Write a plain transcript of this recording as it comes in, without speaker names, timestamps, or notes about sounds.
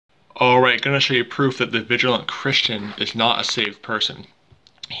Alright, gonna show you proof that the Vigilant Christian is not a saved person.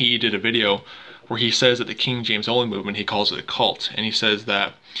 He did a video where he says that the King James Only movement, he calls it a cult, and he says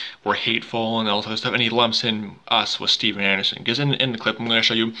that we're hateful and all this other stuff, and he lumps in us with Steven Anderson. Because in the clip I'm gonna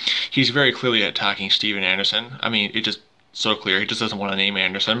show you, he's very clearly attacking Steven Anderson. I mean, it just so clear, he just doesn't want to name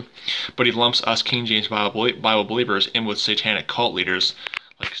Anderson. But he lumps us King James Bible believers in with satanic cult leaders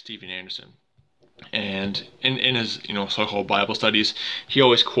like Steven Anderson. And in his so-called Bible studies, he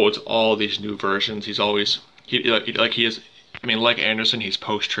always quotes all these new versions. He's always like Anderson, he's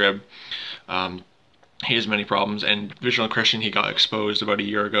post-trib. He has many problems, and Vigilant Christian, he got exposed about a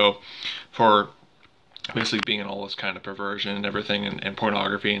year ago for basically being in all this kind of perversion and everything, and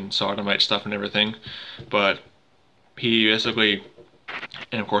pornography and sodomite stuff and everything. But he basically,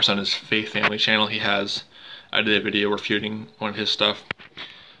 and of course on his Faith Family channel, I did a video refuting one of his stuff.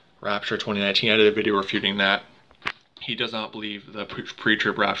 Rapture 2019, I did a video refuting that. He does not believe the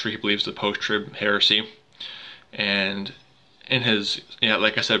pre-trib rapture, he believes the post-trib heresy. And in his,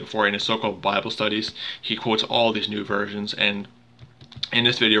 like I said before, in his so-called Bible studies, he quotes all these new versions. And in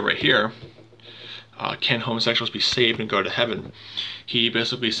this video right here, can homosexuals be saved and go to heaven? He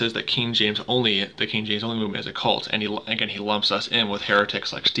basically says that the King James Only movement is a cult, and he lumps us in with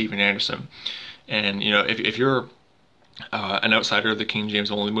heretics like Steven Anderson. And if you're an outsider of the King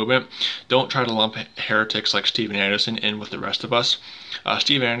James Only movement, don't try to lump heretics like Steven Anderson in with the rest of us.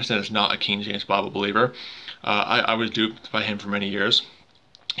 Steven Anderson is not a King James Bible believer. I was duped by him for many years.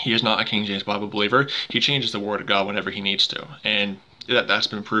 He is not a King James Bible believer. He changes the Word of God whenever he needs to, and that's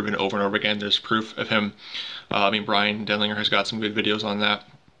been proven over and over again. There's proof of him. Brian Denlinger has got some good videos on that,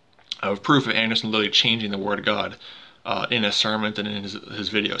 of proof of Anderson literally changing the Word of God in his sermons and in his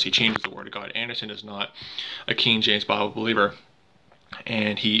videos. He changes the Word of God. Anderson is not a King James Bible believer,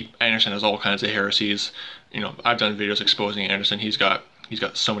 and Anderson has all kinds of heresies. I've done videos exposing Anderson. He's got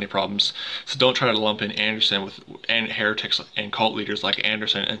so many problems. So don't try to lump in Anderson with heretics and cult leaders like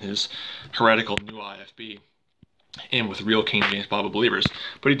Anderson and his heretical new IFB in with real King James Bible believers.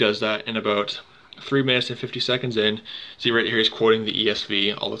 But he does that in about 3 minutes and 50 seconds in. See right here, he's quoting the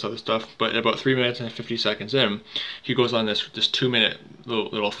ESV, all this other stuff. But about 3 minutes and 50 seconds in, he goes on this 2-minute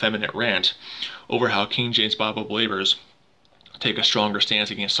little effeminate rant over how King James Bible believers take a stronger stance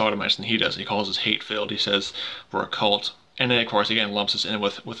against sodomites than he does. He calls us hate-filled. He says we're a cult. And then, of course, again, lumps us in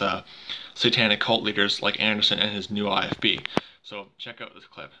with satanic cult leaders like Anderson and his new IFB. So check out this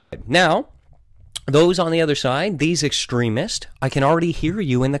clip. Now, those on the other side, these extremists, I can already hear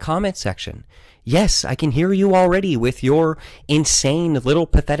you in the comment section. Yes, I can hear you already with your insane little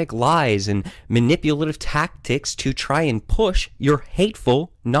pathetic lies and manipulative tactics to try and push your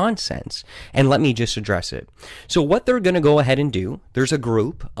hateful nonsense. And let me just address it. So what they're going to go ahead and do, there's a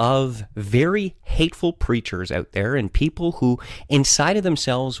group of very hateful preachers out there and people who inside of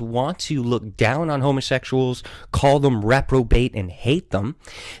themselves want to look down on homosexuals, call them reprobate, and hate them.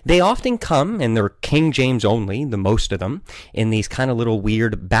 They often come, and they're King James only, the most of them, in these kind of little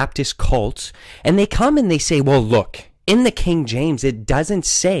weird Baptist cults, and they come and they say, well, look, in the King James, it doesn't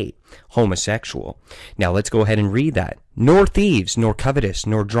say homosexual. Now let's go ahead and read that. Nor thieves, nor covetous,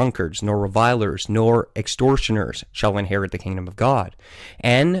 nor drunkards, nor revilers, nor extortioners shall inherit the kingdom of God.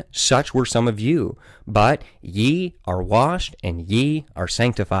 And such were some of you. But ye are washed, and ye are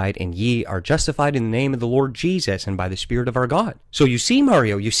sanctified, and ye are justified in the name of the Lord Jesus and by the Spirit of our God. So you see,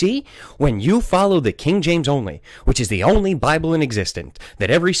 Mario, you see, when you follow the King James only, which is the only Bible in existence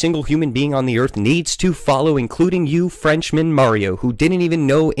that every single human being on the earth needs to follow, including you, Frenchman Mario, who didn't even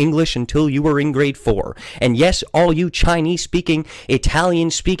know English until you were in grade 4. And yes, all you Chinese-speaking,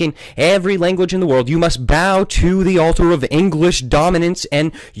 Italian-speaking, every language in the world, you must bow to the altar of English dominance,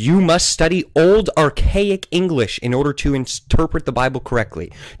 and you must study old, archaic English in order to interpret the Bible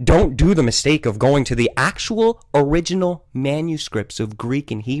correctly. Don't do the mistake of going to the actual original manuscripts of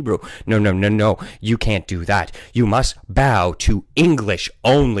Greek and Hebrew. No, no, no, no. You can't do that. You must bow to English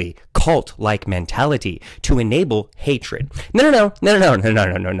only, cult-like mentality to enable hatred. No, no, no, no, no, no, no,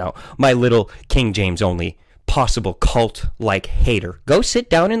 no, no, no. My little King James only possible cult-like hater. Go sit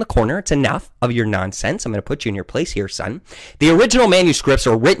down in the corner. It's enough of your nonsense. I'm going to put you in your place here, son. The original manuscripts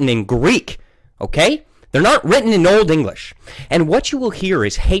are written in Greek, okay? They're not written in Old English. And what you will hear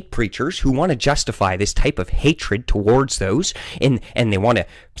is hate preachers who want to justify this type of hatred towards those, and they want to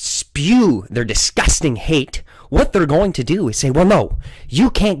spew their disgusting hate. What they're going to do is say, well, no, you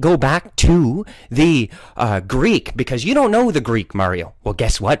can't go back to the Greek because you don't know the Greek, Mario. Well,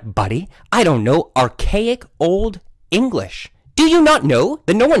 guess what, buddy? I don't know archaic Old English. Do you not know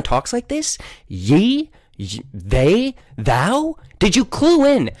that no one talks like this? Ye They? Thou? Did you clue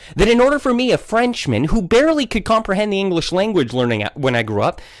in that in order for me, a Frenchman who barely could comprehend the English language learning when I grew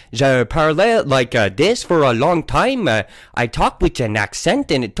up, je parlais like this for a long time. I talked with an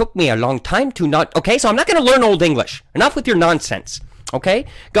accent and it took me a long time to not... Okay, so I'm not going to learn Old English. Enough with your nonsense. Okay?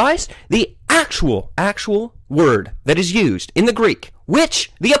 Guys, the actual word that is used in the Greek,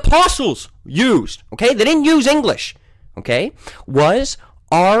 which the apostles used, okay? They didn't use English, okay? Was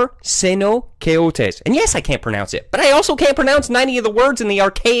arsenokoites. And yes, I can't pronounce it, but I also can't pronounce 90 of the words in the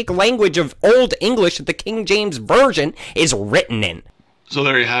archaic language of Old English that the King James Version is written in. So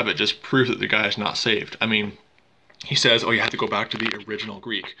there you have it, just proof that the guy is not saved. I mean, he says, oh, you have to go back to the original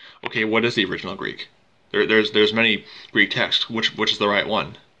Greek. Okay, what is the original Greek? There's many Greek texts. Which is the right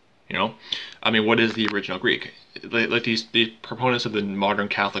one? You know, I mean, what is the original Greek? Like these proponents of the modern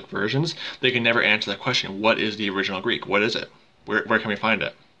Catholic versions, they can never answer that question. What is the original Greek? What is it? Where can we find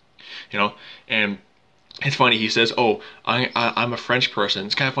it? You know, and it's funny. He says, "Oh, I'm a French person."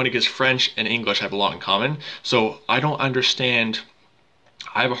 It's kind of funny because French and English have a lot in common. So I don't understand.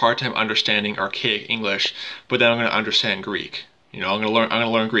 I have a hard time understanding archaic English, but then I'm going to understand Greek. You know, I'm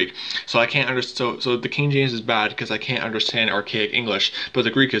gonna learn Greek. So I can't understand. So the King James is bad because I can't understand archaic English, but the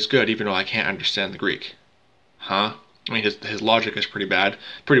Greek is good even though I can't understand the Greek. Huh? I mean, his logic is pretty bad.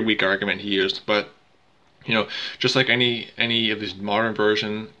 Pretty weak argument he used, but you know, just like any of these modern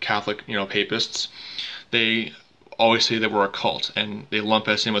version Catholic, you know, papists, they always say that we're a cult, and they lump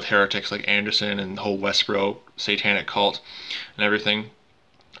us in with heretics like Anderson and the whole Westboro satanic cult and everything.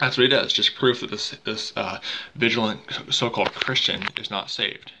 That's what he does, just proof that this vigilant so-called Christian is not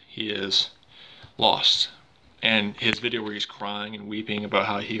saved. He is lost. And his video where he's crying and weeping about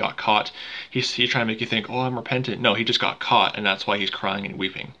how he got caught, he's trying to make you think, oh, I'm repentant. No, he just got caught, and that's why he's crying and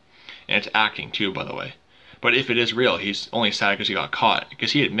weeping. And it's acting too, by the way. But if it is real, he's only sad because he got caught,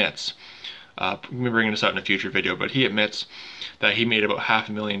 because he admits, we'll be bringing this out in a future video, but he admits that he made about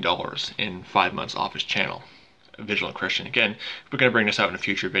 $500,000 in 5 months off his channel. Vigilant Christian. Again, we're going to bring this out in a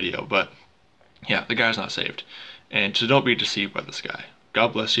future video, but yeah, the guy's not saved. And so don't be deceived by this guy.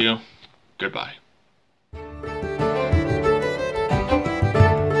 God bless you. Goodbye.